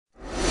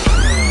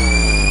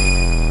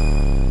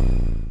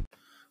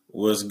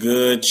What's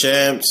good,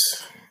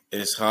 champs?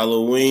 It's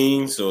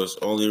Halloween, so it's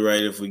only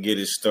right if we get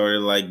it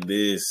started like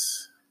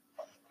this.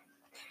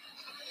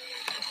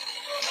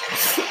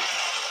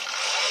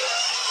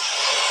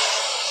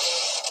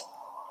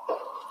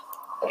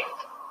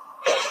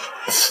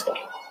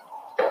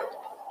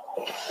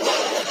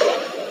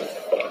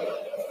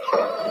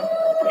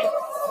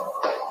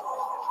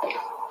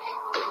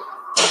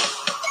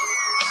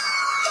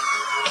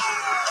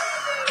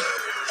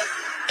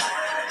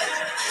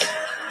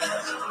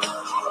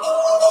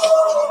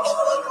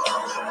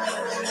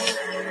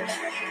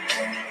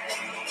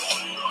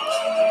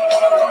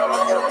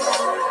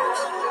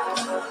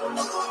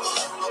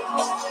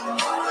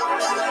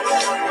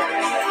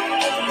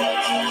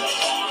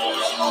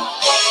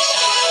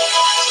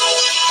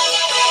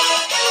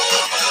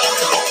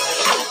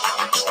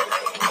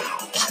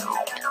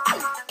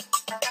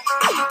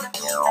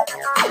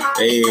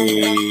 Hey.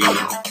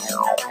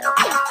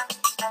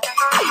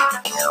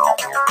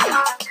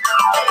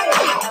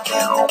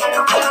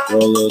 Throw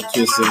a little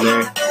twist in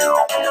there.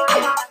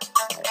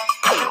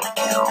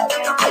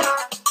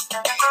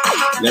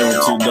 Never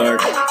too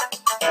dark.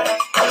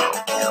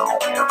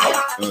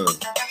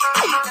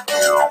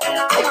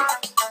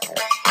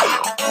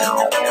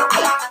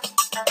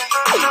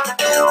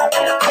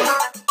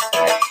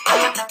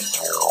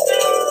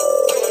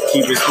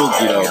 Keep it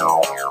spooky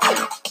though.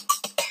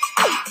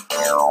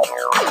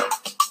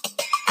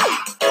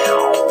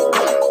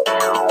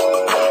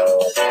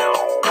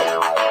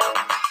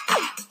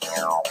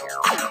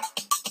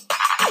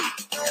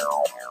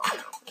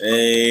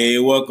 Hey,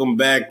 welcome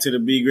back to the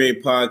Be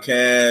Great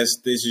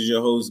Podcast. This is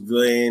your host,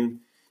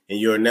 Glenn, and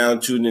you're now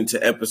tuned into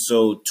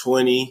episode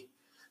 20,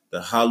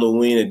 the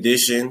Halloween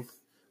edition.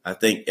 I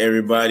thank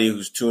everybody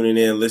who's tuning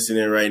in,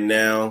 listening right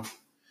now.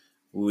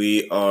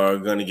 We are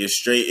going to get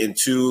straight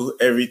into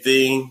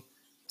everything.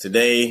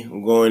 Today,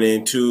 I'm going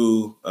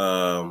into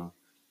the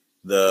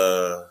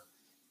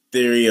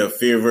theory of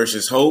fear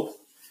versus hope,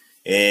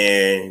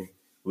 and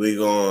we're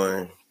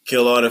going to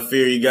kill all the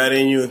fear you got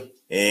in you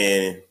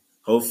and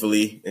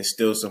hopefully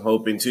instill some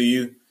hope into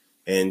you,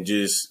 and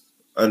just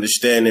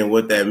understanding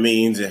what that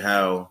means and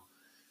how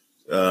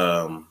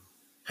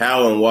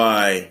and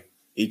why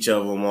each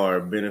of them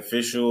are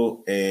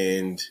beneficial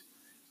and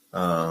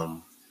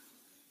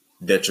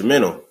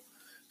detrimental.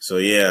 So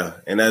yeah,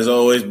 and as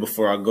always,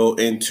 before I go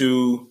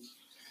into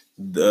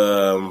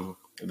the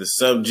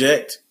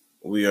subject,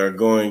 we are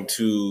going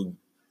to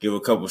give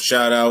a couple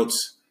shout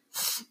outs,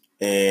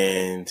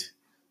 and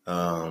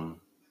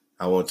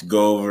I want to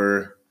go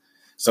over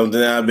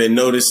something that I've been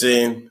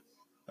noticing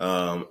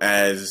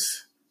as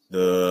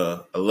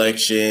the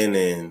election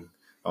and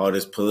all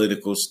this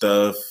political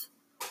stuff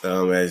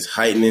is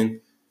heightening.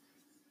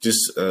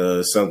 Just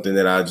something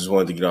that I just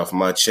wanted to get off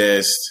my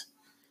chest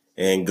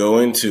and go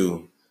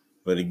into.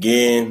 But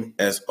again,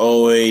 as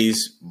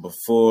always,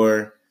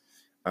 before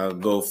I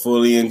go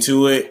fully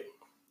into it,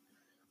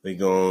 we're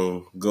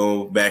going to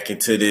go back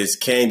into this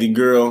Candy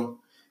Girl,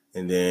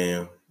 and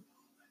then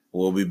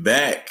we'll be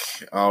back.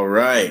 All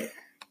right.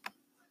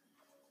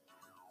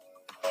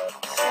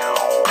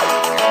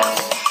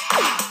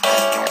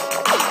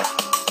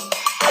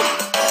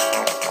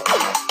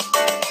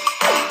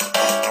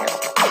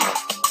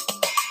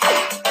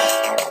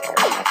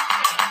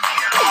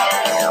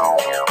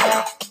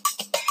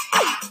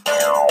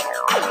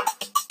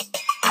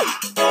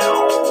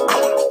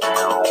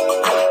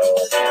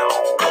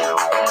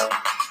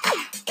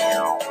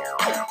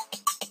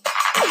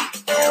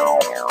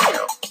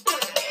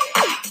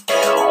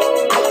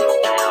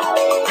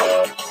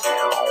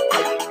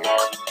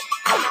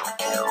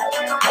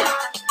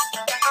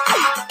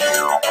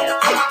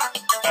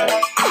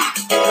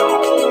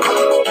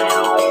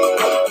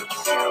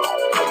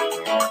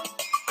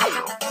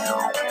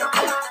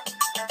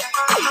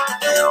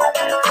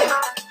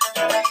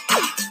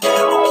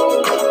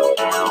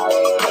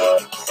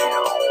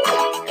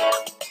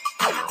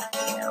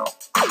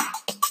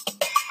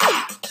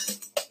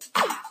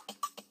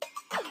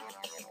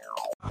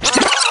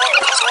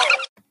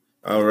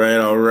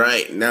 All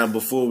right. Now,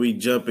 before we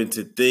jump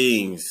into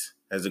things,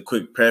 as a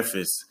quick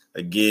preface,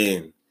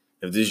 again,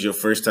 if this is your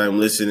first time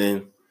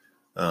listening,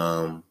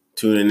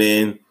 tuning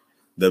in,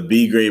 the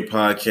Be Great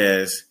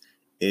Podcast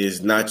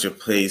is not your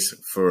place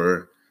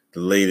for the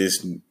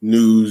latest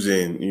news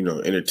and,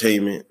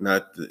 entertainment,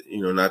 not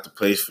the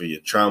place for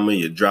your trauma,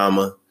 your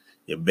drama,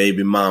 your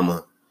baby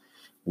mama.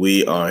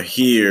 We are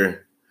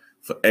here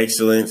for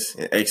excellence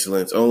and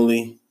excellence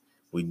only.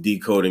 We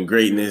decoding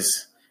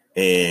greatness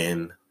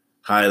and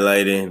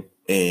highlighting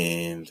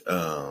and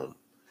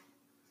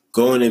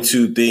going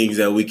into things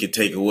that we could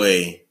take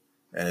away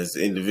as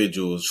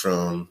individuals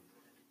from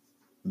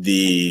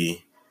the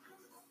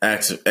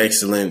acts of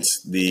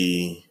excellence,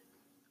 the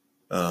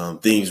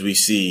things we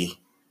see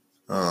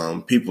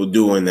people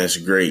doing that's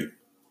great.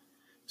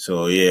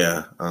 So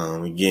yeah,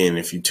 again,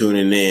 if you're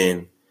tuning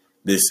in,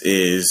 this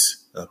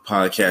is a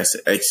podcast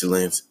of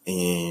excellence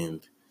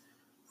and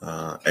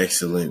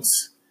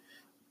excellence,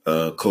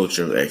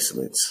 culture of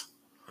excellence.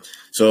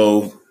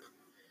 So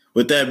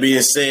with that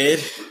being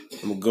said,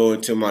 I'm going to go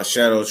into my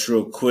shout-outs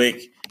real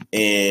quick.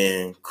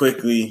 And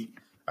quickly,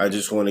 I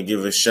just want to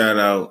give a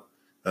shout-out.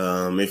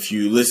 If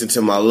you listen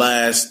to my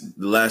last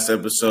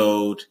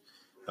episode,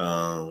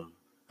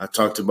 I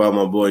talked about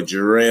my boy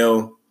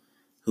Jarrell,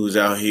 who's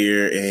out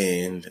here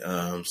in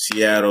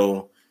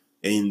Seattle,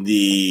 in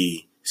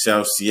the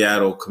South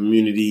Seattle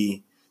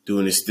community,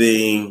 doing his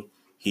thing.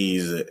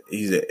 He's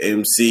an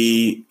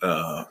MC,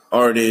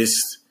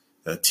 artist,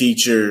 a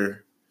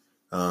teacher,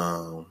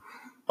 all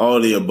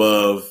the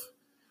above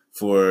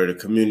for the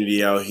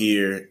community out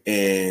here.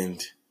 And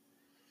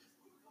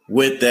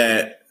with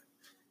that,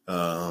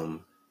 all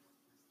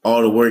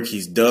the work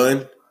he's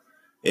done,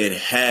 it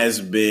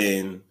has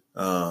been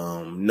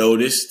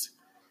noticed,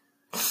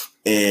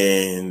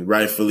 and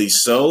rightfully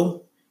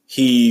so.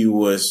 He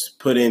was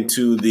put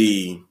into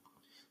the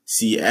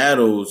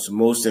Seattle's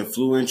Most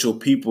Influential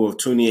People of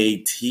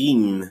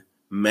 2018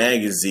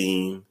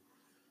 magazine.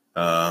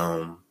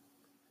 The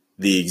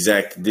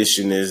exact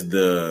edition is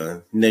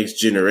the Next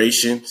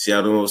Generation,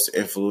 Seattle Most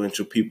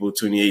Influential People of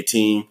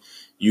 2018.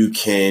 You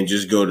can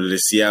just go to the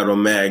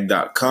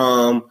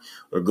seattlemag.com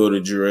or go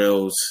to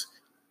Jarrell's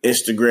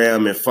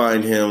Instagram and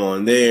find him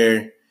on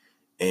there.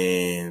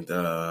 And,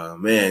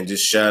 man,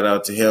 just shout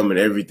out to him and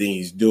everything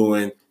he's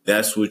doing.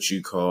 That's what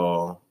you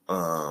call,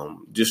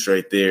 just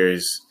right there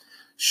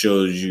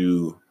shows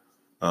you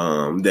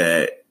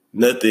that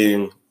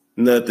nothing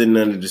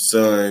under the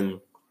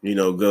sun,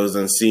 goes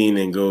unseen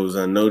and goes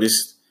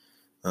unnoticed.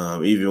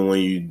 Even when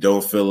you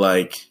don't feel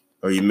like,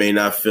 or you may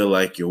not feel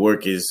like your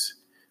work is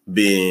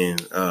being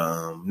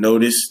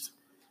noticed,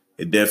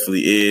 it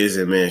definitely is.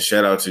 And man,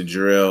 shout out to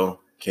Jarrell.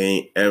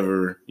 Can't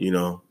ever,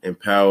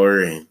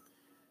 empower and,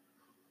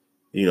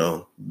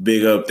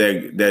 big up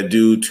that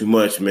dude too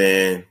much,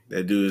 man.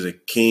 That dude is a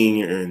king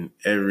in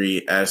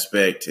every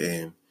aspect,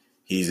 and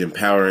he's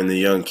empowering the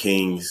young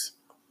kings.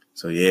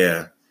 So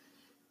yeah,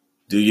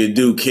 do your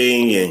due,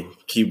 king, and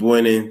keep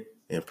winning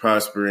and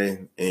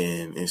prospering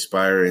and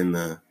inspiring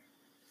the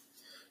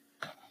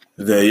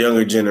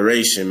younger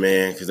generation,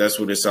 man, because that's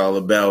what it's all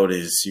about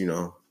is,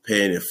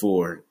 paying it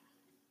forward.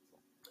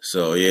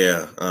 So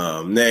yeah,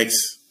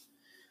 next,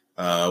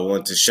 I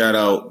want to shout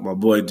out my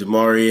boy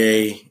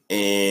Demarie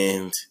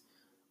and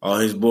all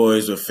his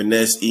boys with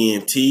Finesse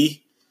ENT.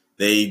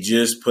 They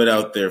just put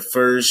out their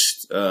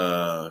first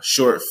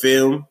short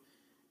film.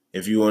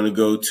 If you want to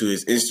go to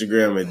his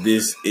Instagram at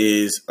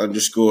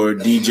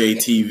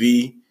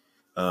this_is_DJTV,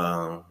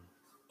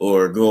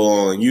 or go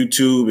on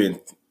YouTube and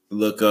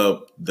look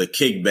up The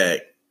Kickback.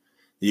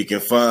 You can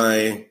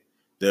find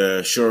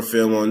the short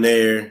film on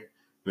there.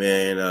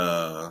 Man,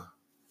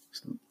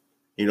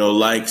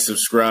 like,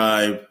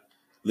 subscribe,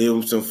 leave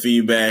them some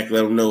feedback,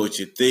 let them know what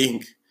you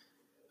think.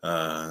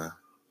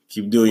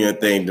 Keep doing your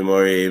thing,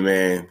 Demarie,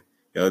 man.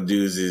 Y'all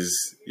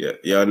dudes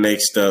y'all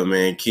next up,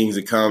 man. Kings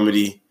of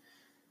Comedy.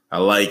 I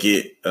like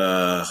it.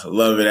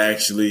 Love it,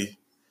 actually.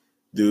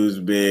 Dude's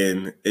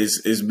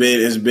it's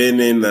been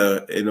in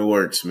the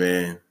works,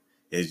 man.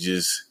 It's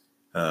just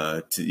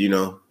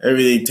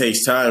everything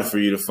takes time for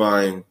you to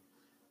find,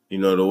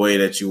 the way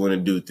that you want to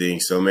do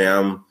things. So man,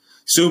 I'm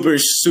super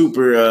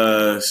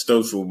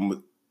stoked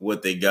for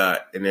what they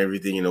got and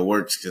everything in the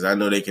works, because I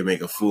know they can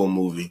make a full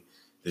movie.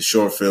 The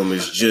short film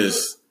is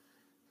just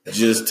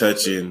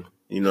touching,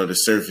 the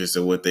surface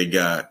of what they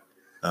got.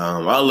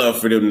 I love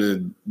for them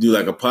to do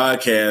like a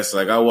podcast.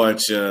 Like I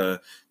watch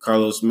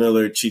Carlos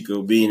Miller,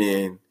 Chico Bean,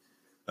 and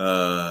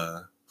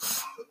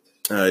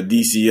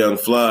DC Young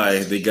Fly.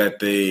 They got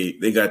they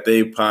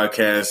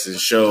podcast and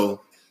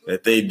show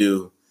that they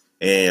do,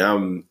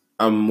 and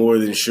I'm more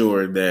than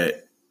sure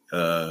that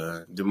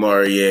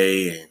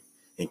Demarie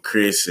and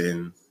Chris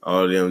and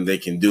all of them, they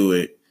can do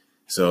it.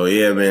 So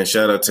yeah, man,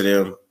 shout out to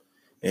them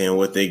and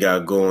what they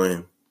got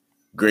going.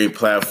 Great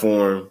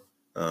platform,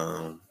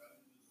 and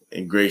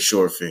great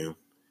short film.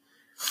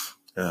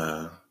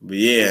 But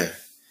yeah,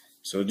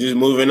 so just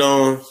moving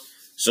on.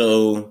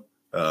 So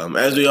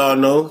as we all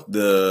know,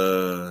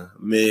 the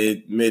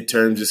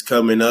midterms is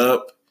coming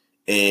up,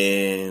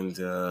 and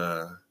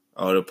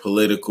all the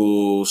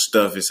political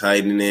stuff is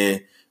heightening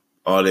in.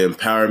 All the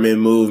empowerment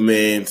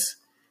movements,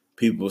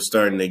 people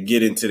starting to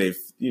get into their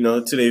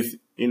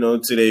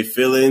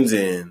feelings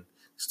and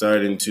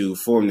starting to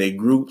form their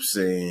groups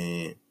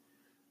and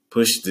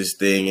push this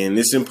thing, and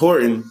it's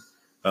important.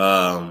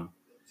 But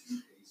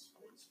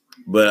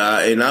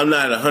I'm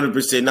not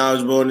 100%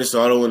 knowledgeable on this,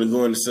 so I don't want to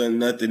go into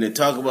nothing and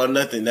talk about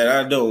nothing that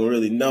I don't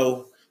really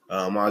know.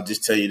 I'll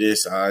just tell you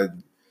this: I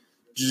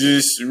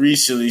just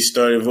recently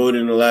started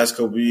voting the last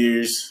couple of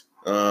years,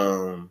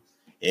 and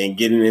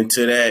getting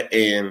into that,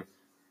 and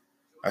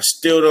I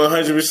still don't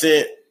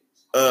 100%.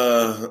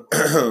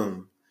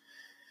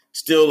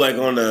 Still like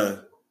on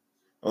the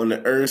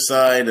earth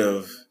side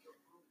of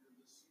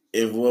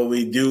if what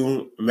we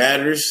do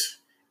matters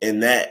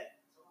in that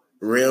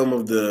realm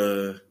of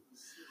the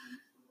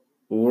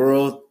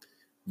world,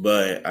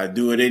 but I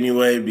do it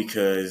anyway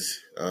because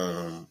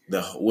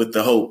with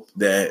the hope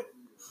that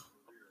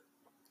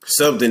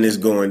something is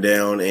going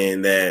down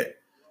and that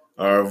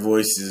our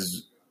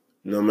voices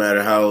no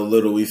matter how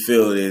little we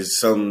feel it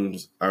is,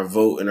 our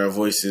vote and our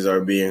voices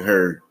are being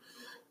heard.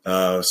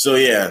 So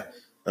yeah,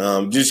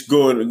 just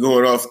going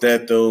off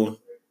that though,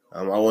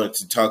 I wanted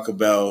to talk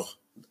about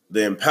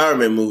the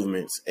empowerment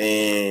movements,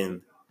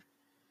 and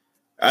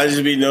I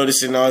just be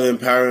noticing all the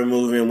empowerment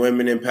movement,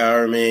 women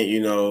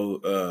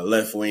empowerment,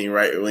 left wing,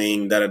 right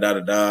wing, da da da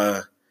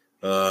da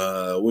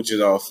da, which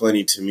is all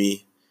funny to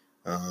me.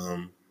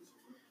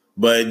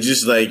 But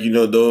just like,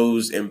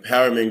 those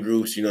empowerment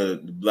groups, the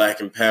black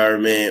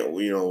empowerment,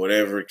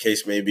 whatever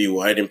case may be,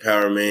 white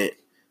empowerment,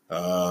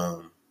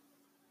 um,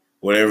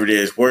 whatever it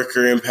is,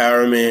 worker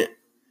empowerment,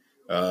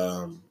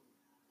 um,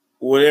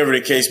 whatever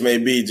the case may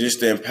be, just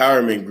the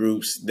empowerment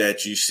groups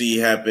that you see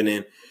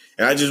happening.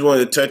 And I just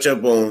wanted to touch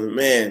up on,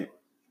 man,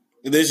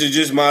 this is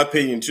just my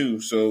opinion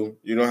too. So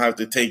you don't have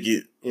to take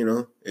it,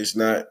 it's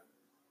not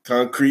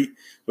concrete,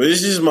 but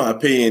it's just my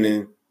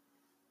opinion.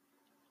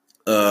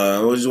 And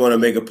I just want to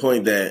make a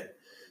point that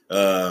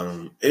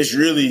it's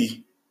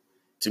really,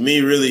 to me,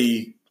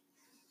 really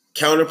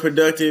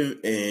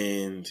counterproductive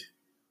and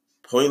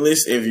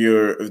pointless if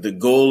the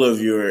goal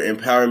of your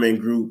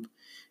empowerment group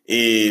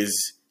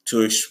is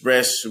to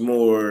express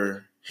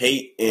more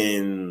hate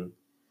and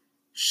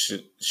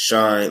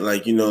shine,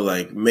 like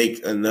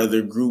make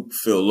another group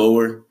feel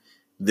lower,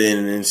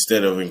 then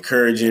instead of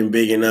encouraging,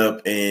 bigging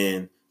up,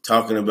 and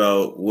talking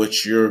about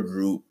what your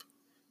group,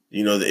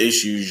 the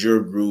issues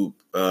your group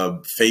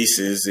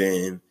faces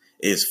and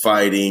is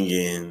fighting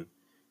and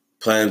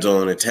plans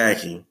on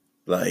attacking,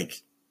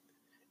 like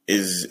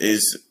is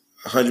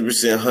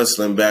 100%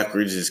 hustling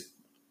backwards,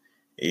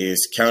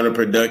 is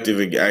counterproductive.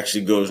 It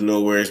actually goes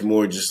nowhere. It's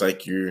more just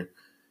like seems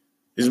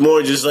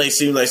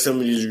like some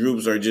of these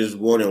groups are just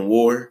wanting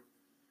war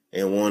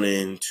and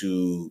wanting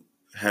to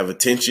have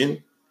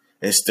attention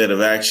instead of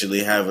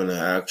actually having an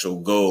actual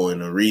goal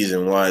and a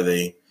reason why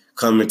they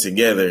coming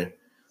together.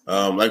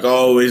 Like I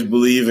always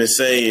believe and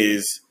say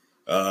is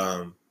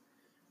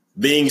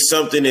being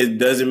something, it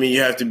doesn't mean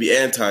you have to be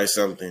anti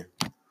something.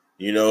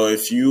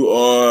 If you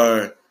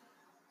are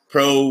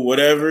pro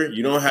whatever,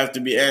 you don't have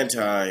to be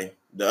anti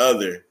the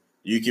other.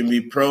 You can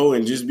be pro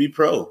and just be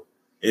pro.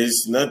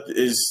 It's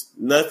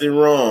nothing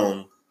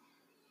wrong.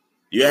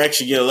 You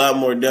actually get a lot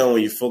more done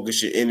when you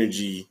focus your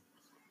energy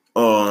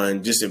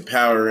on just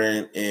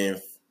empowering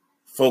and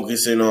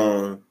focusing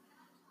on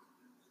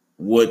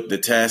what the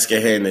task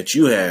at hand that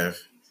you have,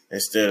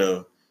 instead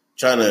of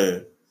trying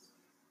to,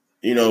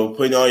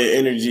 putting all your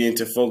energy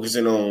into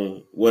focusing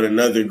on what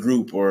another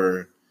group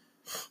or,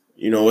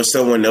 what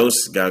someone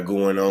else got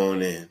going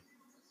on, and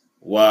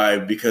why,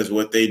 because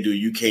what they do,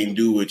 you can't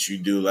do what you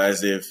do,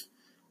 as if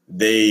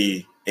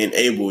they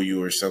enable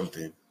you or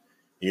something,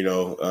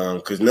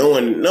 because no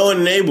one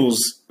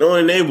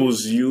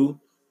enables you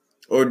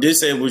or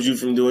disables you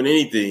from doing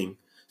anything.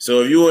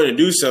 So if you want to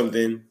do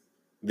something,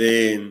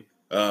 then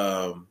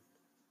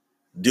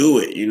do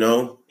it.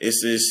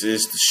 It's the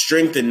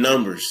strength in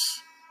numbers,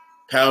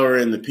 power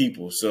in the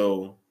people.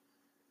 So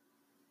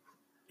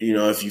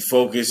if you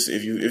focus,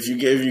 if you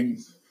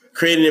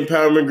create an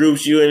empowerment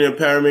groups, you in an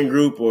empowerment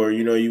group, or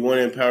you want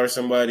to empower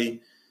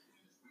somebody,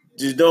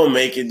 just don't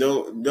make it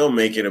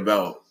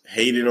about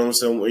hating on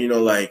someone.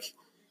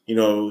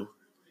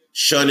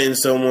 Shunning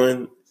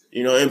someone.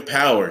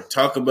 Empower.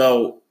 Talk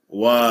about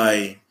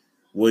why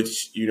what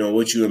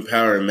you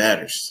empower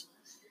matters.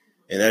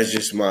 And that's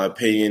just my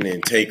opinion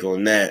and take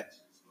on that,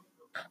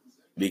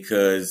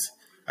 because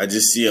I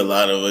just see a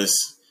lot of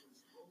us,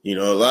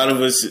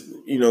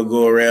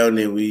 go around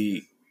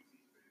and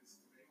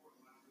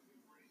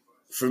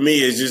for me,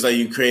 it's just like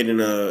you creating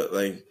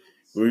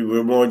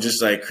we're more just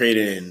like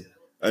creating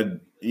a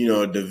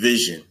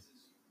division,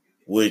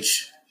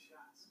 which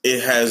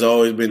it has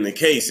always been the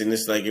case. And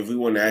it's like, if we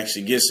want to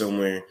actually get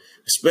somewhere,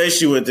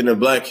 especially within the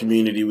black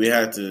community, we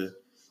have to,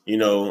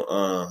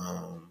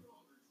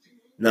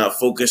 not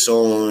focus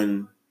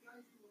on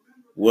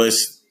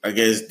what's, I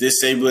guess,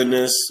 disabling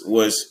us,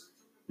 what's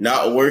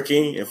not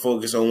working, and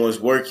focus on what's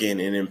working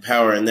and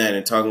empowering that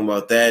and talking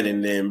about that,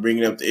 and then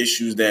bringing up the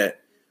issues that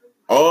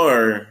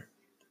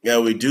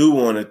we do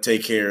want to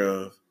take care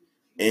of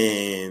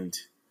and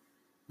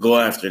go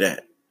after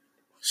that.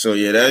 So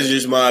yeah, that's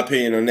just my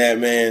opinion on that,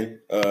 man.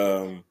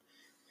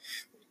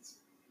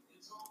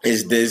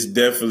 It's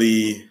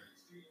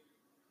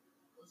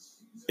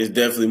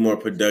definitely more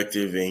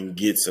productive and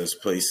gets us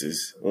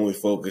places when we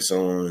focus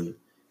on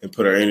and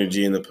put our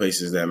energy in the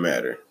places that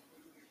matter.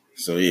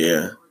 So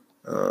yeah,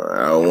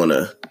 I don't want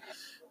to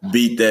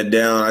beat that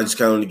down. I just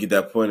kind of want to get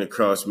that point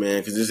across,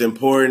 man, because it's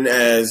important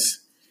as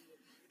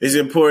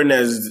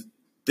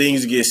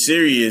things get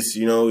serious.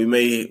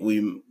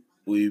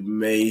 We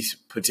may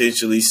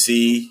potentially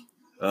see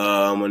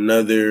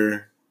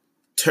another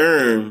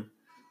term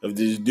of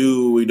this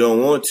dude we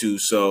don't want to.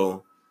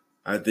 So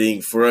I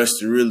think for us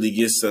to really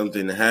get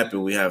something to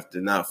happen, we have to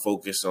not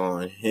focus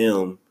on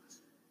him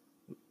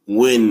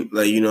when,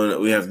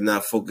 we have to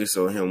not focus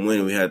on him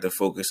when. We have to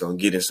focus on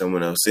getting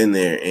someone else in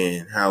there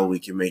and how we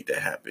can make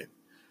that happen.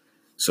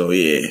 So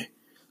yeah.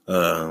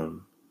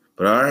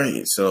 But all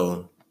right,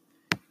 so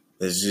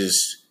let's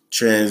just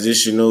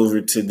transition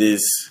over to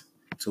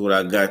what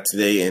I got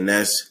today, and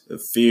that's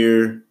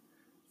fear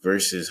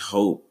versus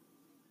hope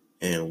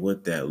and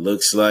what that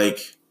looks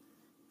like.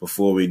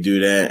 Before we do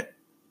that,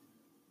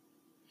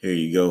 here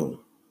you go.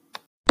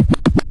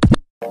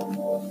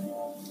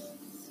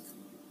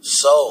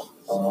 So,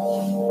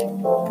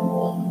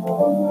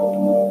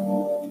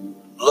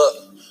 look,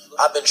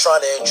 I've been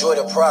trying to enjoy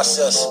the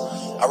process.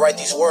 I write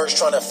these words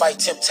trying to fight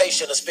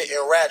temptation and spitting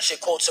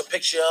ratchet quotes and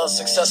picture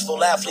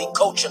unsuccessful athlete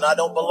coaching. I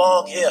don't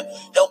belong here,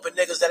 helping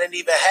niggas that ain't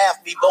even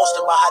half me,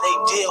 boasting about how they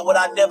did what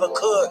I never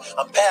could.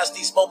 I'm past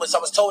these moments. I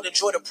was told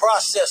enjoy the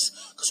process,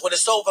 because when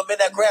it's over, man,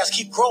 that grass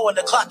keep growing,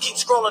 the clock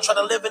keeps scrolling. Trying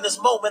to live in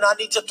this moment, I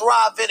need to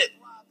thrive in it.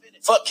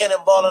 Fuck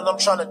cannonballing, I'm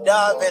trying to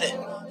dive in it.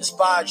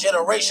 Inspire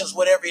generations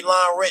with every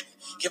line written.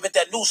 Give it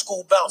that new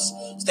school bounce.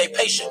 Stay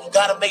patient,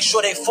 gotta make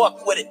sure they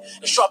fuck with it.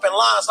 And sharpen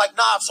lines like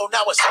knives, so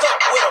now it's stuck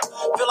with them.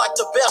 Feel like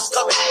the best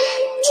coming.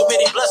 Too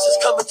many blessings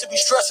coming to be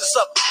stressing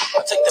something.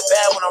 I take the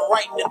bad when I'm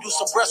writing and do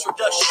some breast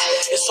reduction.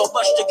 It's so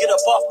much to get up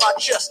off my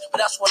chest,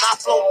 but that's when I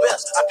flow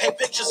best. I paint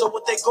pictures of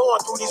what they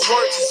going through. These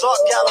words is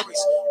art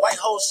galleries.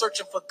 White hoes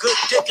searching for good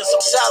dick and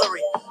some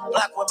salary.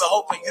 Black women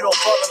hoping you don't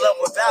fall in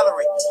love with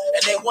Valerie.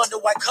 And they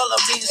wonder why color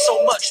means so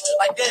much.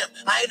 Like, damn,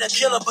 I ain't a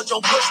killer, but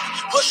don't push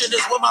me. Pushing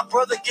is when my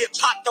brother get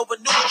popped over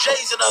new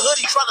J's in a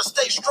hoodie trying to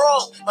stay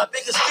strong. My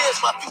biggest fear is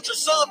my future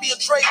son being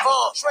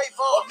Trayvon.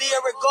 Or me,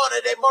 Eric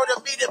Garner, they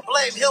murdered me, then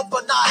blame him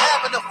for not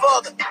having a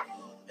father.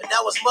 And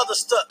now his mother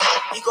stuck.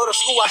 He go to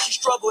school while she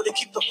struggled to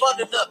keep the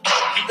funding up.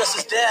 He miss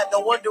his dad,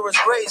 no wonder his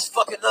grades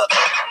fucking up.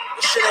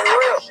 This shit ain't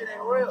real.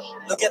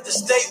 Look at the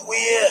state we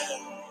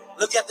in.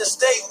 Look at the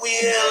state we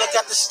in. Look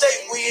at the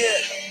state we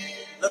in.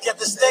 Look at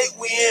the state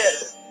we in.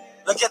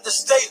 Look at the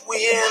state we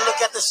in.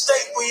 Look at the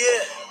state we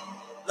in.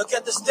 Look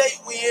at the state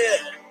we in.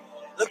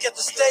 Look at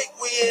the state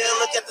we in.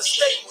 Look at the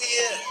state we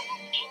in.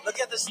 Look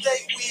at the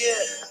state we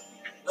in.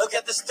 Look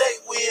at the state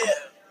we in.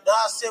 Now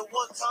I said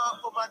one time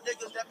for my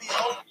niggas that be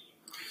home.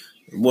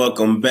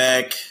 Welcome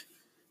back.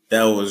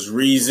 That was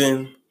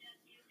Reason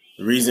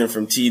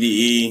from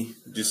TDE,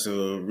 just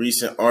a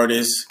recent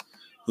artist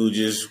who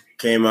just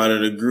came out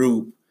of the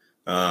group.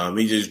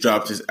 He just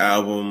dropped his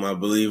album, I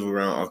believe,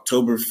 around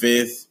October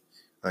 5th.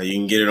 You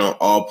can get it on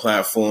all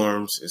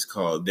platforms. It's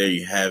called There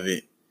You Have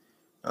It.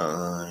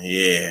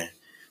 Yeah.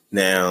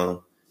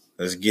 Now,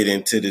 let's get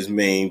into this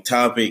main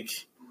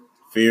topic,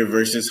 fear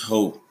versus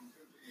hope.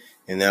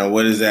 And now,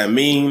 what does that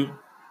mean?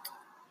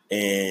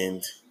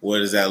 And what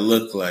does that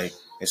look like?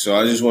 And so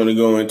I just want to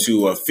go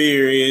into what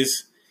fear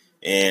is.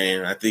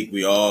 And I think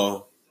we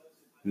all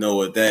know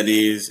what that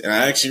is. And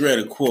I actually read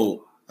a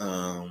quote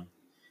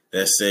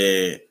that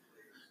said,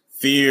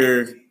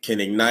 fear can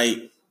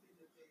ignite,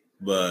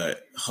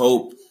 but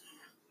hope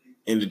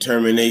and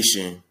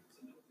determination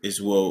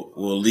is what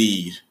will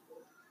lead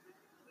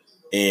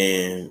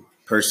and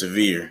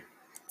persevere.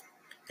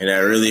 And that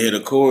really hit a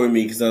chord with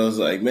me because I was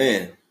like,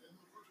 man,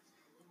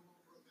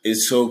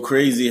 it's so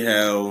crazy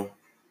how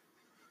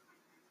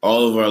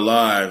all of our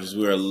lives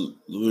we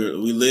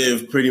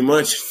live pretty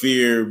much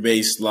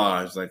fear-based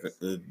lives. Like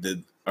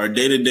our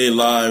day-to-day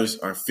lives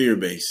are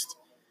fear-based.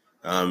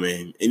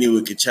 And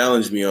anyone could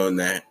challenge me on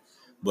that,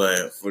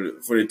 but for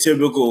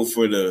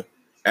the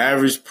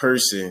average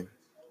person,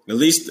 at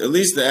least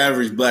the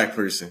average black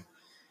person,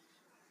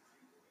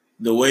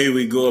 the way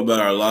we go about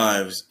our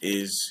lives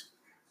is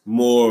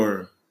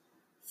more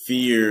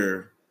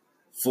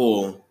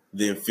fearful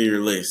than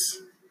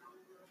fearless.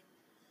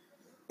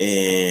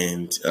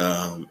 And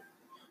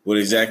what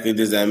exactly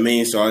does that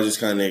mean? So I'll just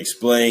kind of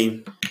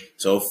explain.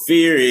 So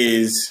fear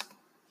is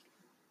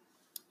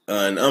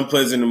an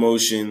unpleasant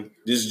emotion.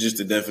 This is just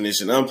the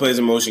definition.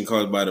 Unpleasant emotion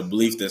caused by the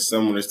belief that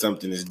someone or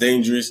something is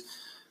dangerous,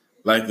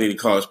 likely to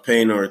cause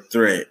pain or a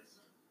threat,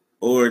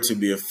 or to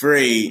be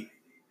afraid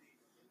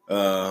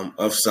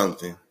of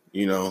something,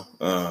 and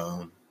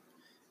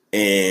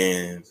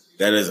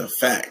that is a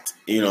fact,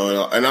 in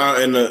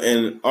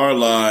our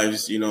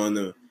lives, in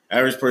the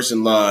average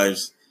person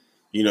lives,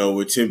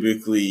 we're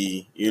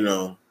typically,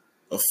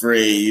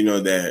 afraid,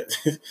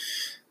 that,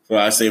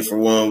 I say for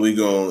one, we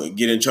gonna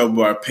get in trouble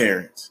by our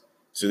parents.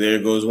 So there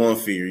goes one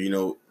fear,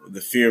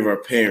 the fear of our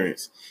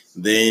parents.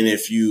 Then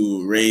if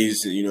you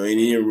raise,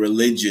 any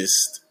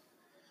religious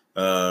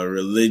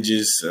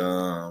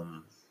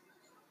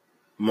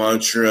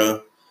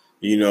mantra,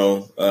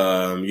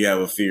 you have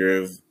a fear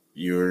of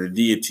your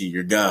deity,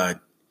 your God.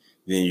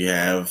 Then you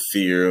have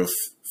fear of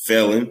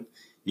failing.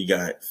 You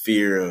got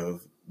fear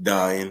of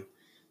dying.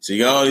 So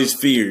you got all these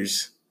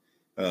fears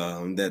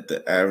that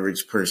the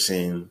average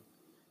person,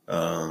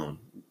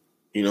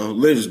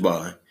 lives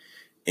by.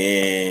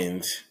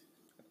 And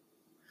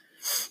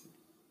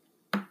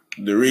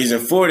the reason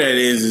for that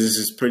is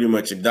it's pretty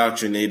much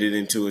indoctrinated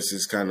into us.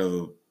 It's kind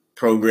of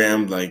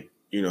programmed, like,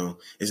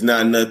 it's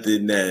not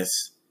nothing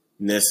that's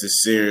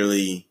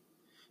necessarily,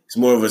 it's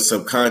more of a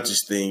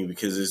subconscious thing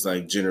because it's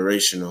like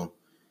generational.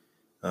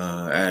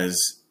 As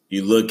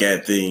you look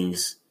at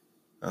things,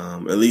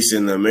 at least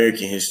in the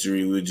American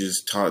history, we're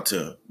just taught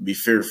to be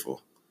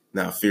fearful,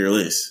 not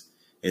fearless.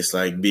 It's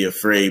like be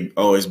afraid,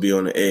 always be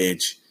on the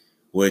edge,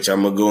 which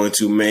I'm going to go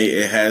into.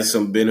 It has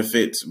some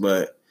benefits,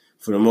 but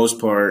for the most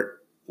part,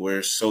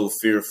 we're so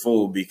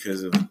fearful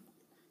because of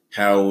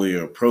how we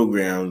are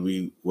programmed.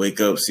 We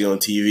wake up, see on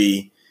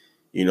TV,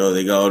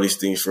 they got all these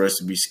things for us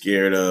to be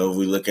scared of.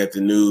 We look at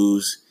the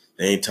news,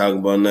 they ain't talking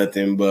about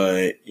nothing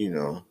but,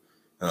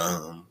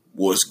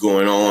 what's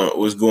going on,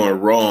 what's going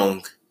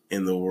wrong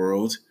in the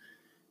world.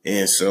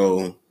 And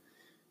so,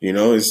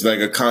 it's like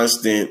a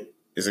constant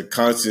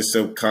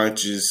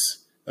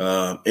subconscious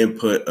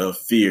input of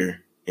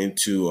fear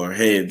into our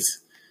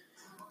heads.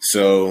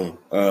 So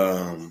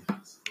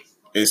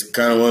it's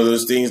kind of one of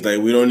those things like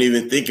we don't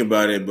even think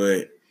about it,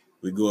 but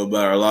we go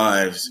about our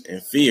lives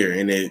in fear,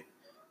 and it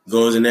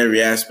goes in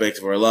every aspect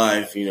of our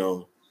life,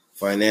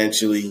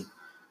 financially,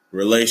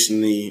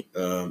 relationally,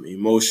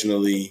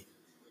 emotionally,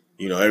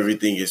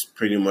 everything is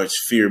pretty much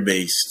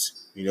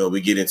fear-based.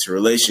 We get into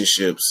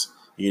relationships,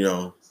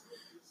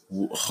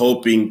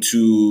 hoping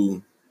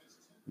to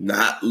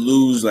not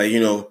lose,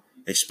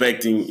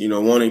 expecting,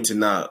 wanting to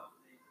not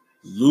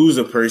lose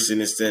a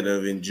person instead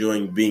of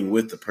enjoying being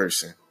with the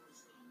person.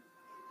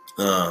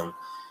 And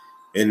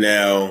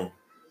now,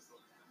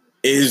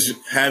 is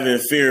having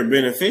fear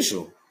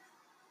beneficial?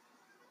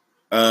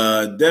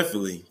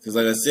 Definitely. Because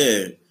like I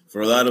said,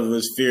 for a lot of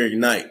us, fear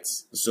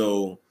ignites.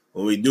 So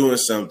when we're doing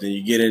something,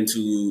 you get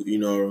into,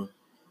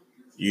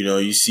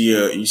 you see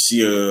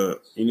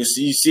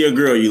a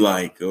girl you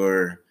like,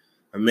 or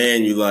a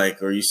man you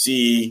like, or you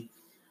see,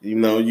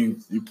 you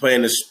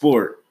playing a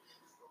sport.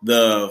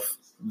 The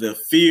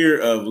fear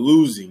of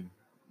losing,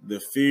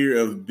 the fear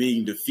of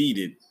being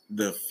defeated,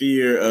 the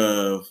fear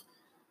of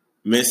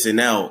missing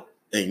out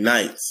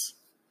ignites.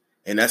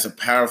 And that's a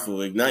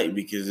powerful ignite,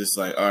 because it's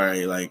like, all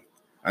right, like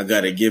I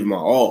got to give my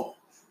all,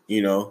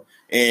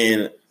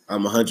 and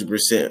I'm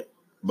 100%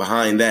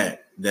 behind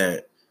that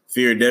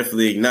fear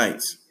definitely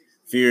ignites.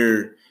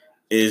 Fear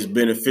is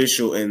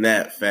beneficial in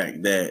that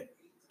fact that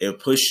it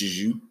pushes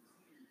you.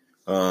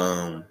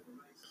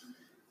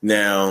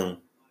 Now,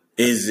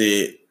 is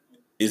it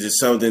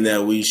something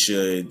that we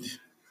should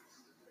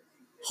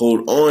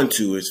hold on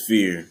to as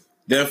fear?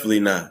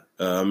 Definitely not.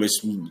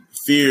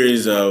 Fear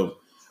is I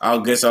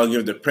guess I'll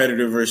give the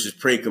predator versus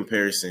prey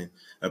comparison.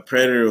 A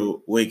predator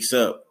wakes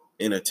up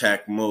in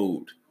attack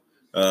mode.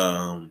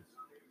 A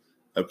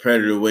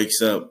predator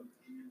wakes up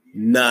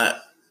not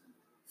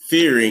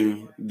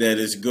fearing that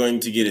it's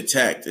going to get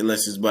attacked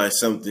unless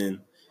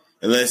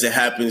it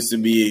happens to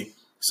be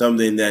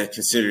something that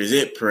considers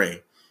it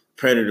prey.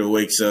 Predator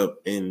wakes up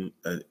and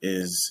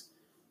is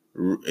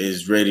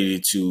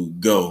ready to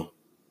go.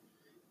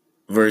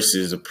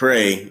 Versus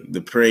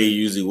the prey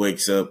usually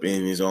wakes up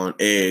and is on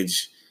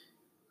edge,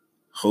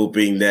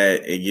 hoping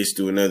that it gets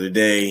to another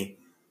day,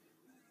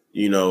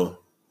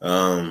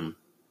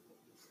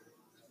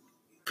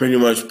 pretty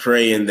much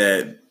praying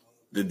that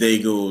the day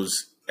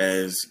goes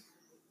as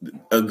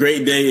a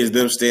great day is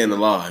them staying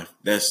alive.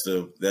 That's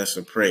a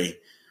prey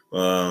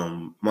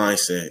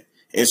mindset.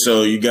 And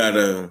so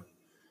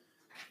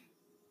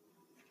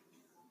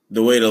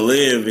the way to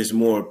live is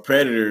more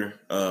predator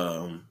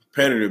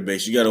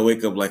based. You gotta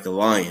wake up like a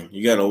lion.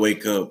 You gotta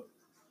wake up,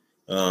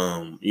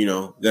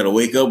 gotta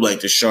wake up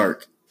like the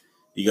shark.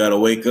 You gotta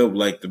wake up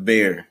like the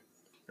bear,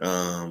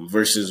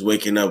 versus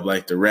waking up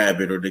like the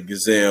rabbit or the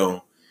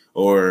gazelle,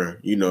 or,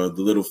 the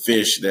little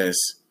fish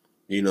that's,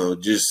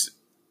 just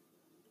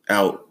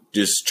out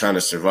just trying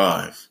to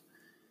survive.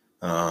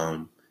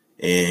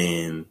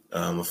 And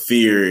a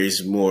fear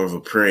is more of a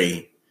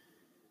prey,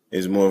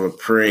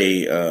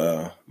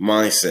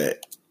 mindset.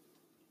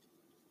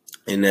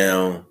 And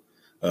now,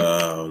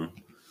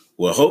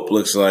 what hope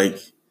looks like,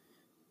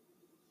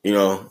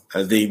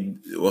 I think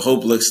what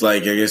hope looks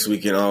like, I guess we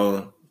can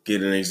all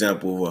get an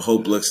example of what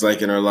hope looks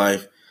like in our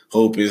life.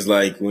 Hope is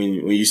like when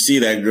you see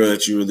that girl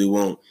that you really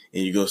want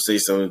and you go say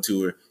something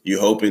to her, you're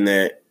hoping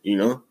that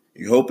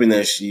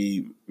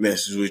she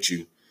messes with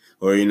you.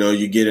 Or,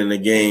 you get in a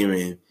game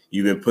and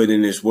you've been putting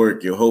in this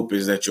work. Your hope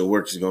is that your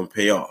work is going to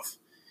pay off.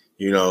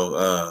 You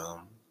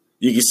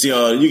can see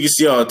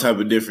all type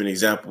of different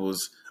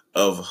examples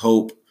of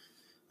hope.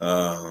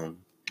 When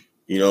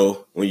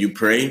you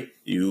pray,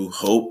 you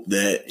hope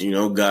that,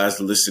 God's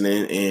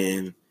listening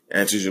and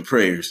answers your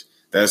prayers.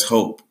 That's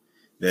hope.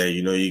 That,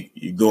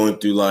 you're going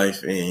through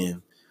life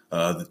and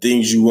the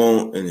things you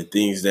want and the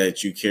things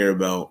that you care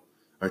about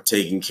are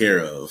taken care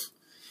of.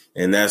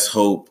 And that's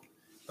hope.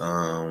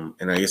 And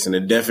I guess in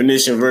the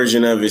definition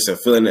version of it, it's a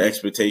feeling of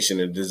expectation,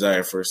 a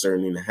desire for a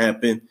certain thing to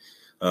happen,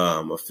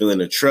 a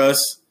feeling of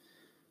trust,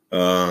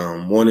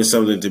 wanting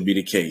something to be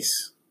the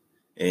case.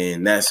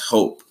 And that's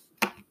hope.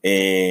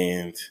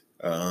 And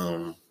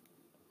I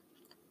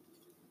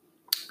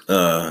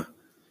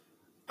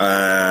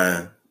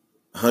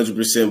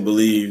 100%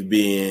 believe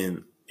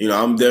being,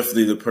 I'm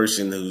definitely the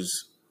person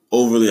who's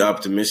overly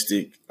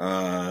optimistic.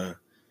 Try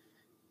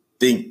to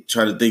think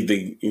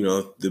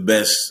the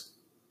best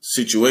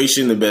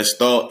situation, the best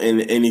thought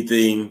in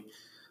anything.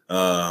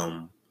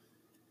 And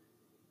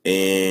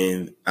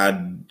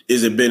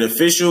is it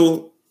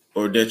beneficial?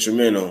 or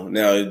detrimental.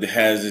 Now, it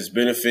has its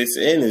benefits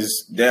and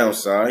its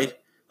downside.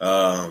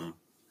 Now,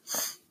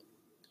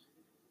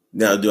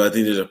 do I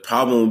think there's a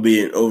problem with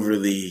being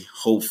overly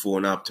hopeful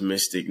and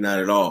optimistic? Not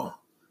at all.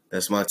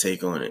 That's my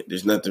take on it.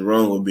 There's nothing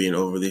wrong with being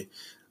overly.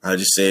 I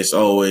just say it's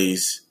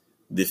always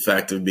the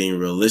fact of being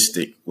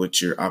realistic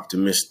with your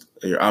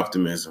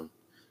optimism,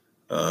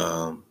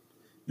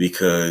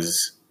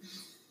 because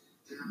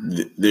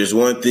there's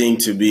one thing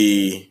to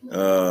be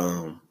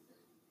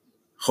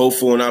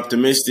hopeful and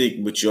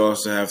optimistic, but you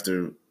also have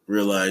to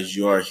realize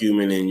you are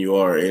human and you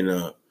are in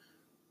a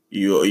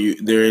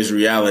there is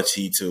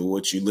reality to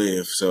what you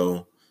live.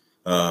 So,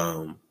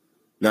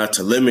 not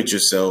to limit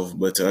yourself,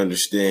 but to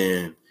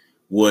understand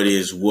what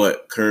is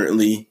what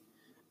currently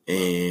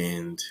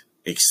and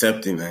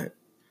accepting that.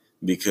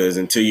 Because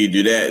until you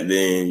do that,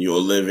 then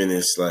you'll live in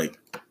this like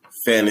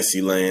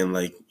fantasy land,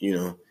 like,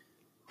 you're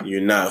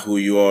not who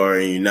you are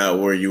and you're not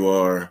where you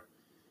are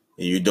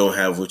and you don't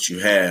have what you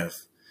have.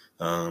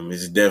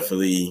 It's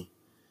definitely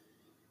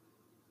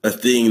a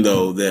thing,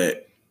 though,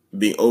 that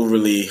being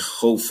overly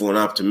hopeful and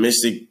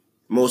optimistic,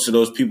 most of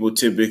those people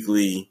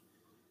typically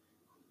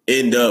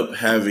end up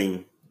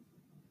having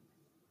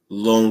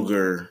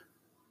longer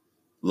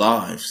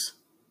lives,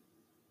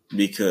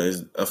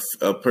 because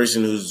a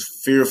person who's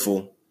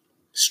fearful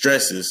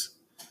stresses.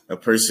 A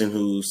person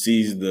who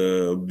sees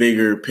the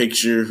bigger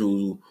picture,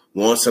 who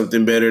wants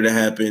something better to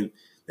happen,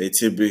 they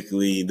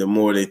typically, the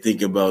more they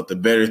think about the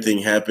better thing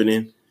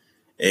happening,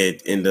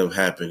 it end up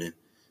happening,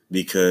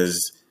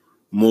 because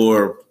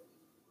more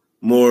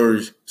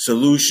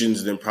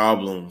solutions than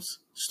problems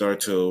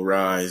start to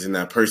arise in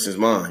that person's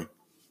mind.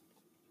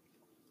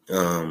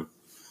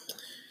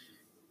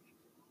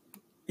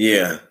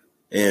 Yeah.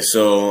 And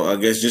so I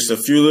guess just a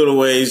few little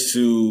ways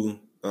to,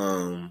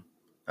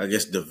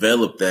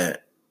 develop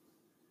that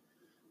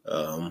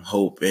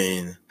hope,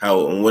 and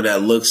what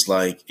that looks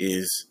like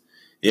is,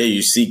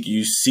 you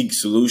seek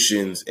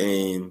solutions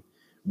and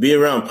be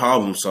around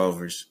problem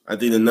solvers. I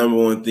think the number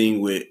one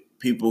thing with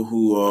people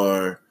who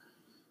are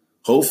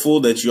hopeful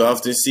that you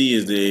often see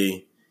is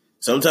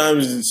some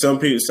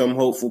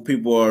hopeful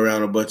people are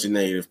around a bunch of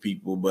negative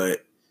people,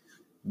 but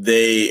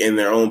they, in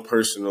their own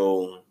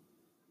personal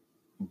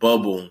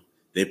bubble,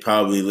 they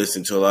probably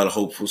listen to a lot of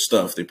hopeful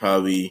stuff. They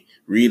probably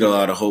read a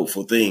lot of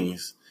hopeful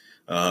things.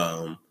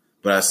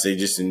 But I say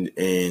just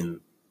in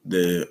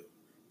the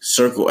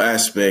circle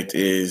aspect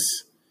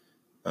is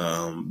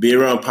be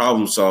around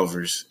problem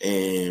solvers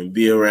and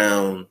be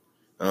around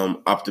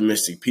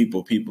optimistic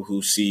people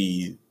who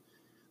see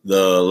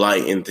the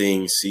light in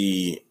things,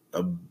 see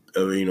a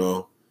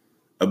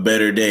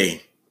better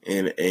day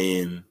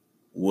and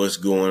what's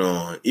going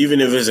on.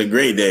 Even if it's a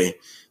great day,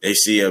 they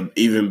see a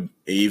even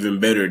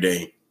better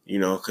day.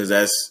 Because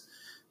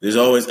there's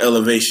always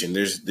elevation.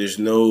 There's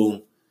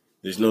no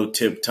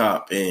tip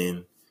top,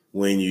 and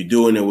when you're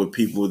doing it with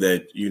people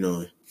that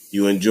you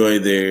enjoy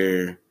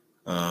their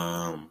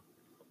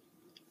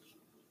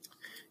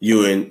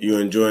you're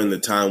enjoying the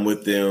time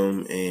with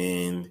them,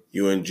 and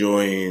you're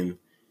enjoying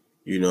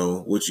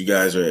what you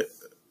guys are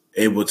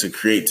able to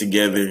create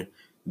together,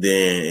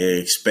 then it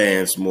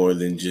expands more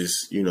than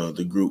just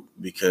the group,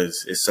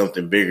 because it's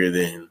something bigger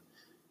than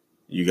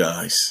you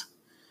guys.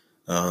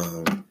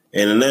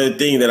 And another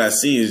thing that I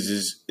see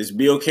is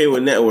be okay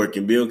with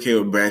networking, be okay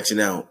with branching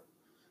out.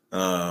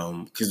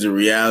 Because the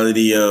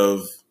reality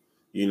of,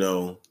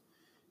 you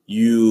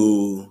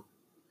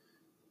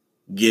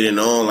getting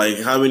on, like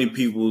how many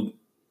people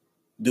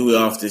do we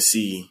often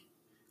see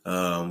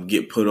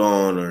get put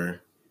on,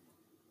 or,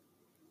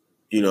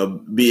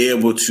 be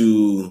able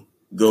to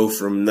go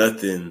from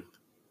nothing,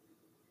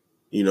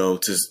 to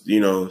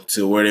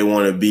where they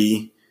want to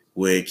be,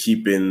 with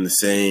keeping the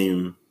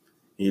same,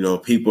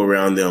 people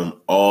around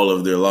them all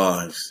of their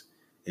lives.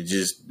 It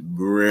just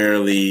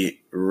rarely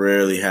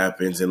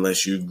happens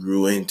unless you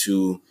grew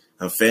into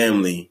a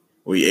family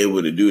where you're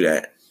able to do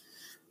that.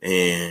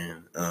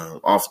 And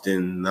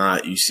often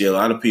not. You see a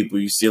lot of people,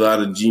 you see a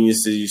lot of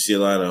geniuses, you see a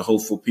lot of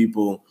hopeful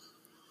people.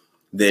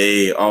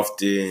 They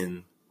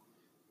often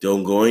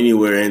don't go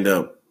anywhere, end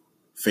up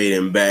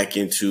fading back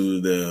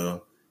into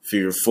the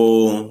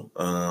fearful,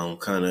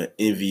 kind of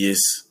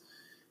envious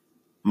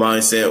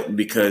mindset,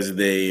 because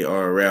they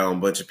are around a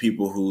bunch of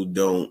people who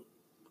don't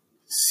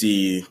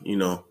see,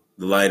 the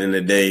light in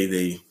the day.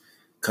 They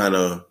kind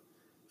of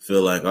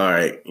feel like, all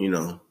right,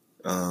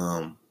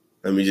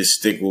 let me just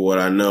stick with what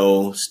I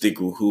know, stick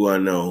with who I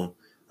know,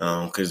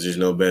 because there's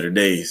no better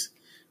days.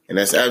 And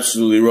that's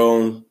absolutely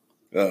wrong.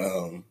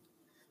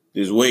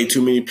 There's way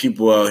too many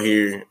people out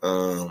here.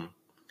 And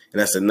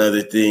that's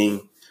another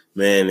thing,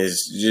 man,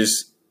 is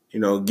just,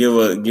 give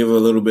a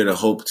little bit of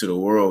hope to the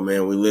world,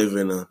 man. We live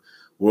in a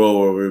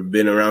world where we've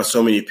been around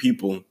so many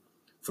people,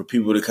 for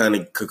people to kind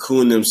of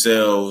cocoon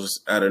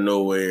themselves out of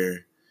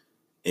nowhere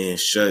and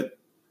shut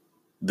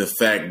the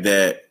fact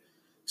that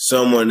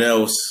someone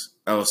else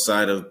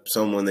outside of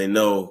someone they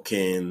know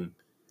can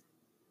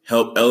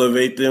help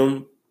elevate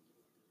them,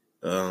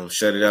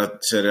 shut it out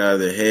of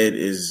their head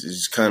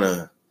is kind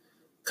of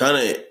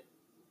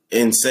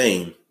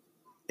insane.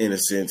 in a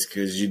sense,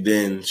 because you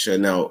then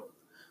shutting out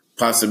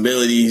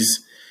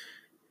possibilities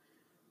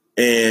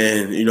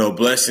and,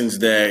 blessings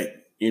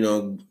that,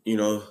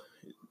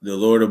 the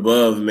Lord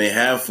above may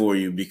have for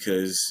you,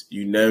 because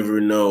you never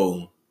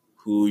know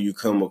who you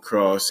come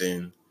across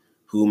and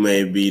who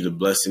may be the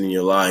blessing in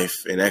your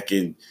life. And that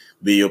could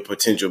be your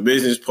potential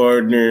business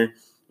partner,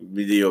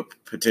 be your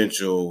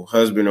potential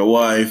husband or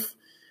wife,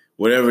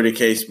 whatever the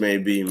case may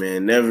be,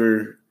 man.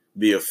 Never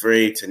be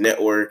afraid to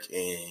network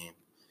and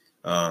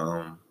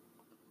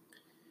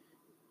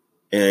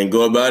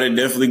go about it.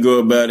 Definitely go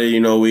about it.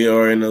 We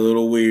are in a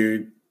little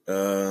weird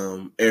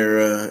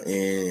era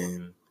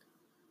and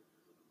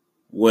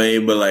way,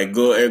 but like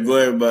go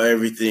about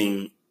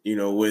everything,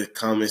 with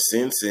common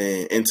sense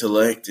and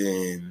intellect,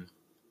 and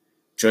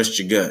trust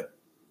your gut.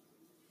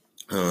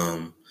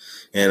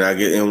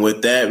 And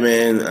with that,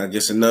 man, I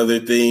guess another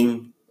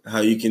thing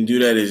how you can do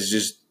that is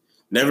just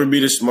never be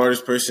the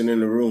smartest person in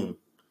the room.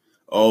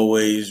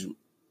 Always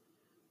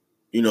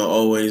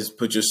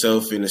put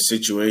yourself in a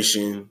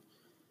situation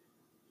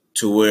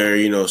to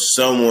where,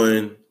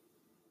 someone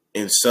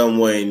in some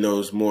way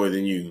knows more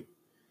than you.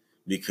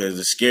 Because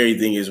the scary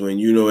thing is when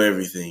you know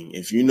everything.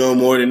 If you know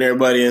more than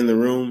everybody in the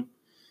room,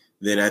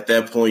 then at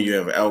that point you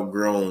have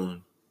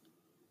outgrown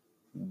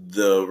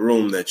the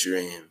room that you're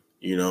in.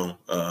 You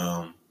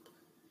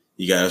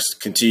got to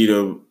continue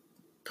to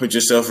put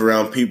yourself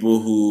around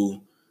people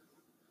who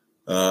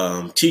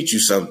teach you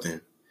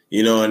something,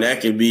 and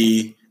that could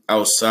be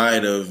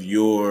outside of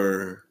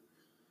your,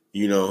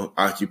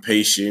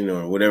 occupation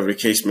or whatever the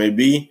case may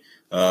be,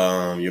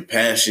 your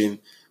passion.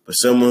 But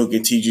someone who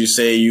can teach you,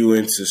 say you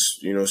into,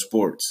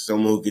 sports,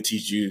 someone who can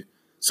teach you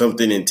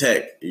something in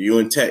tech, you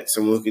in tech,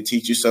 someone who can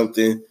teach you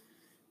something,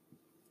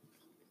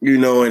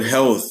 in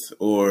health,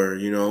 or,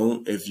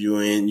 if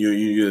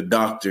you're a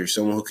doctor,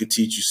 someone who could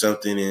teach you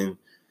something in,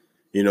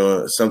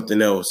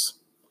 something else.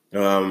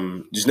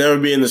 Just never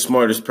being the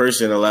smartest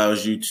person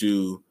allows you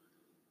to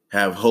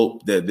have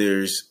hope that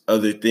there's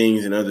other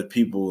things and other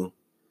people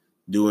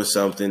doing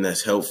something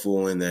that's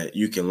helpful and that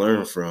you can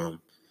learn from.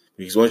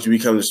 Because once you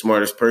become the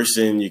smartest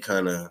person, you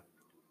kind of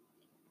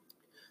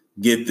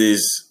get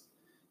this,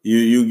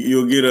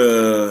 you'll get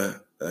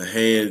a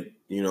head,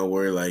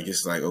 where like,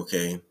 it's like,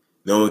 okay,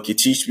 no one can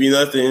teach me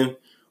nothing,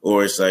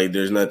 or it's like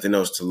there's nothing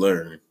else to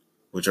learn,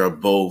 which are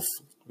both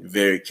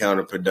very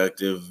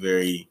counterproductive,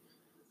 very,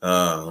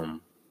 I'll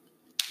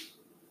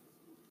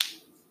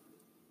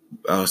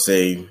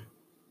say,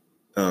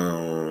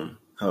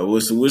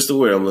 what's the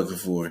word I'm looking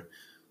for?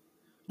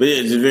 But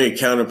yeah, it's a very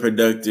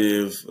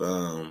counterproductive,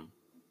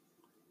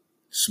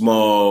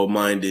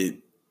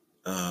 small-minded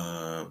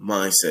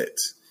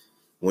mindsets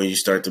when you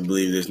start to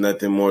believe there's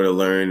nothing more to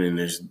learn, and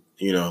there's,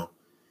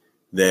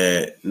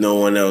 that no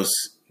one else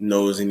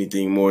knows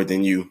anything more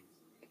than you.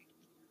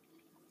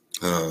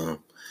 But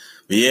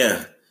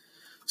yeah.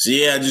 So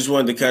yeah, I just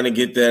wanted to kind of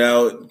get that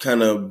out,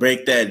 kind of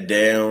break that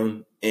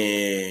down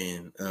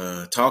and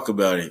talk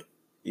about it,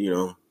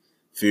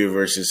 fear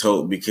versus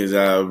hope, because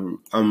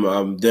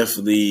I'm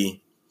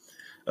definitely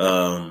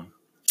I'm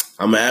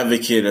an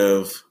advocate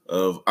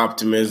of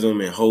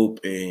optimism and hope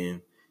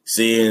and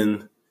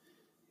seeing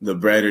the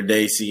brighter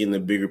day, seeing the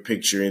bigger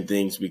picture in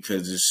things,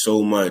 because there's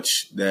so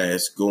much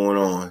that's going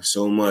on,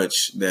 so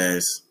much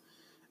that's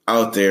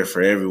out there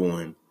for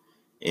everyone.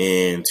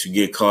 And to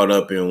get caught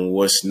up in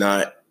what's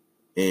not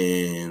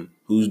and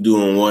who's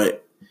doing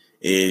what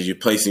is you're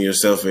placing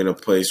yourself in a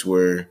place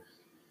where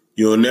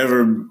you'll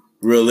never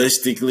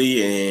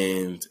realistically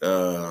and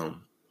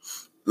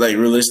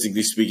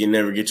realistically speaking,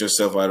 never get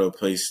yourself out of a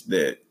place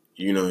that,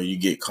 you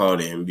get caught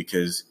in,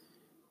 because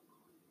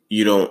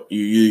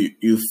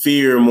you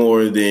fear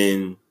more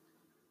than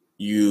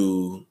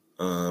you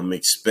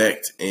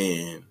expect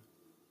and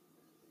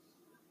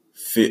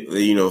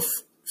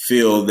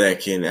feel that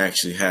can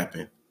actually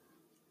happen.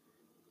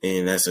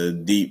 And that's a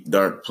deep,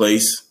 dark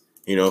place,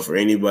 for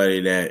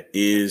anybody that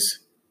is,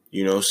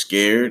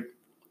 scared,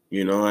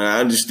 and I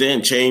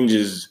understand change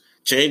is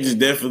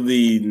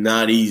definitely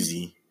not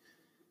easy.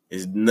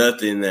 It's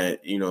nothing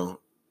that,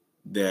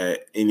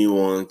 that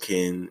anyone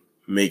can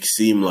make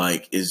seem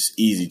like is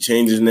easy.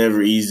 Change is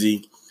never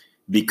easy.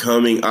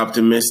 Becoming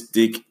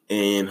optimistic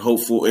and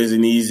hopeful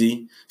isn't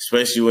easy,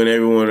 especially when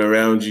everyone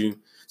around you.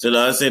 So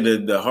I say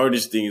that the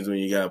hardest thing is when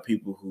you got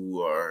people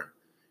who are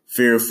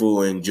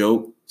fearful and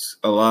joke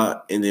a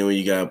lot, and then when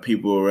you got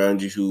people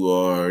around you who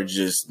are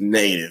just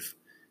negative.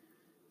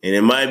 And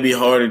it might be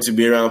harder to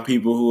be around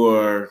people who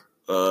are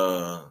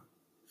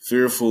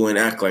fearful and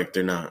act like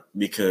they're not,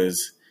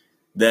 because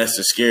that's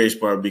the scariest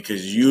part,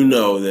 because you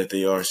know that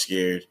they are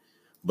scared,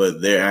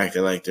 but they're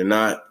acting like they're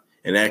not,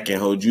 and that can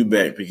hold you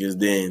back, because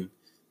then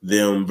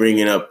them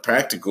bringing up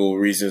practical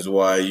reasons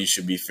why you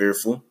should be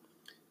fearful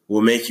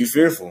will make you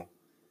fearful,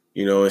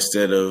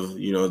 instead of,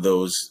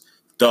 those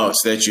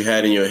thoughts that you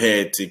had in your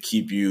head to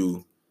keep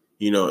you,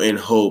 in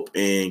hope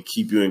and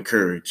keep you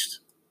encouraged.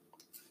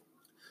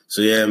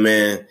 So yeah,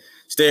 man,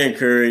 stay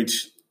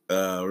encouraged,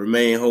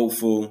 remain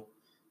hopeful,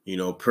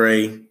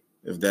 pray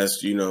if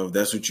that's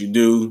what you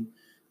do.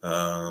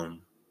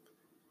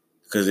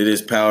 because it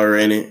is power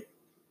in it.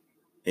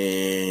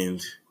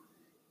 And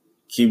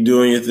keep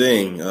doing your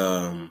thing.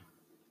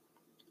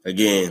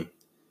 Again,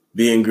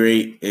 being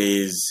great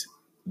is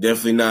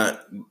definitely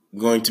not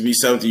going to be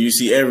something you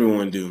see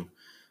everyone do.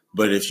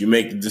 But if you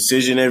make the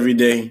decision every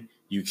day,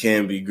 you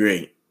can be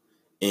great.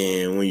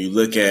 And when you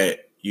look at,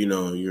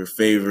 your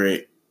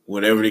favorite,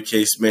 whatever the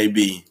case may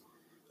be,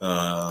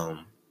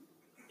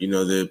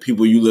 the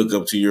people you look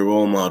up to, your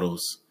role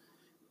models,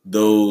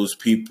 those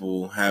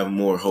people have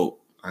more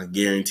hope. I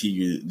guarantee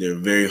you they're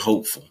very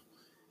hopeful.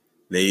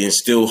 They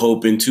instill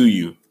hope into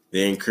you.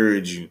 They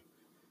encourage you.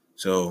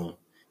 So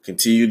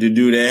continue to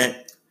do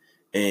that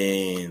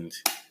and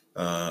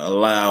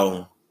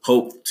allow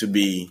hope to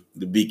be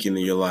the beacon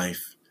of your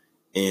life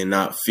and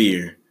not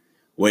fear.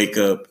 Wake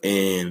up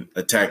and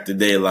attack the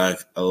day like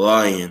a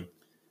lion,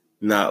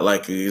 not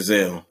like a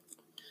gazelle,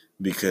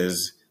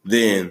 because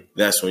then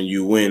that's when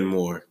you win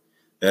more.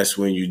 That's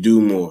when you do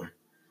more.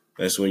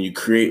 That's when you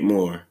create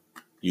more.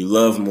 You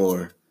love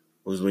more,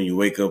 was when you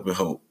wake up with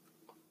hope.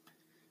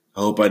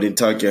 I hope I didn't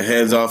talk your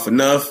heads off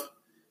enough.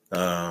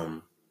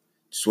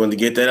 Just wanted to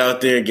get that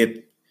out there,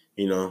 get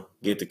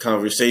the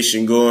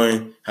conversation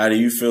going. How do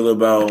you feel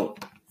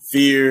about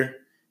fear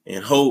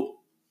and hope,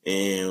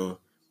 and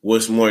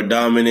what's more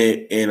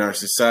dominant in our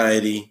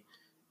society,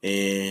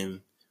 and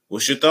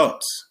what's your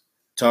thoughts?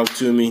 Talk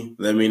to me.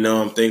 Let me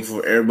know. I'm thankful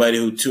for everybody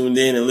who tuned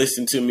in and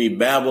listened to me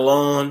babble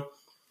on.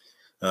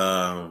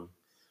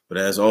 But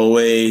as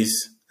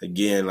always,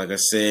 again, like I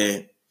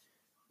said,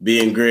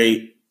 being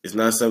great is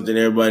not something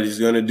everybody's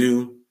going to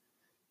do.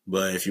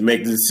 But if you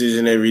make the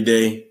decision every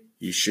day,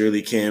 you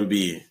surely can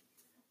be it.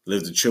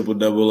 Live the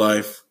triple-double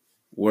life.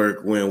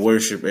 Work, win,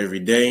 worship every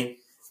day.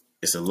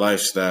 It's a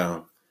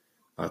lifestyle.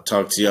 I'll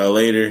talk to y'all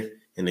later.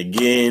 And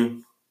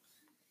again,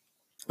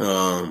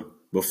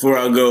 before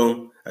I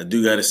go, I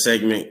do got a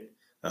segment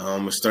I'm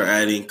going to start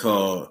adding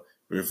called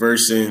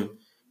Reversing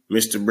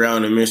Mr.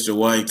 Brown and Mr.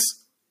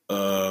 White's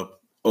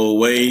Old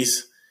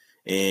Ways.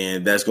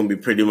 And that's going to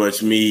be pretty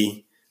much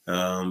me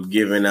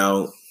giving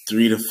out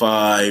 3 to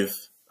 5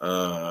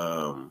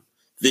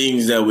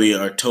 things that we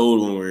are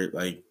told when we're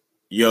like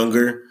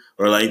younger,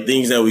 or like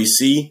things that we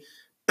see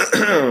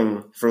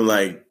from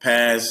like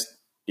past,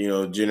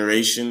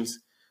 generations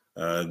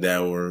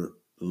that were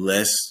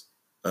less,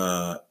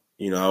 I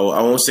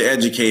won't say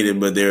educated,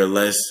 but they're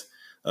less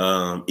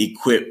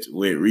equipped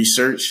with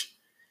research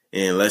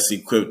and less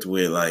equipped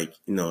with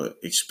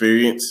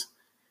experience,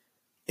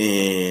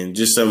 and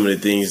just some of the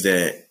things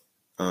that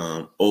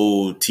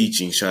old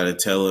teachings try to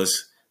tell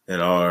us that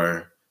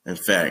are in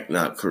fact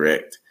not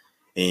correct.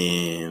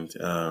 And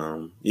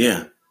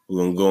we're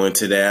gonna go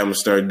into that. I'm gonna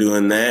start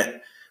doing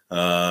that.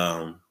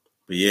 But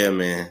yeah,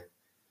 man.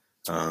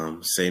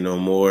 Say no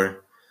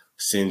more.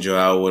 Send you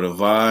out with a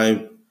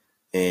vibe,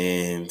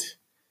 and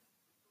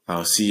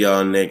I'll see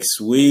y'all next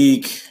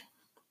week.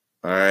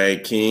 All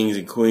right, kings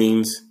and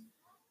queens,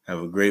 have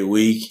a great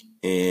week,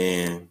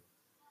 and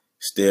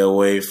stay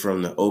away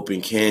from the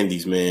open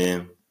candies,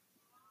 man.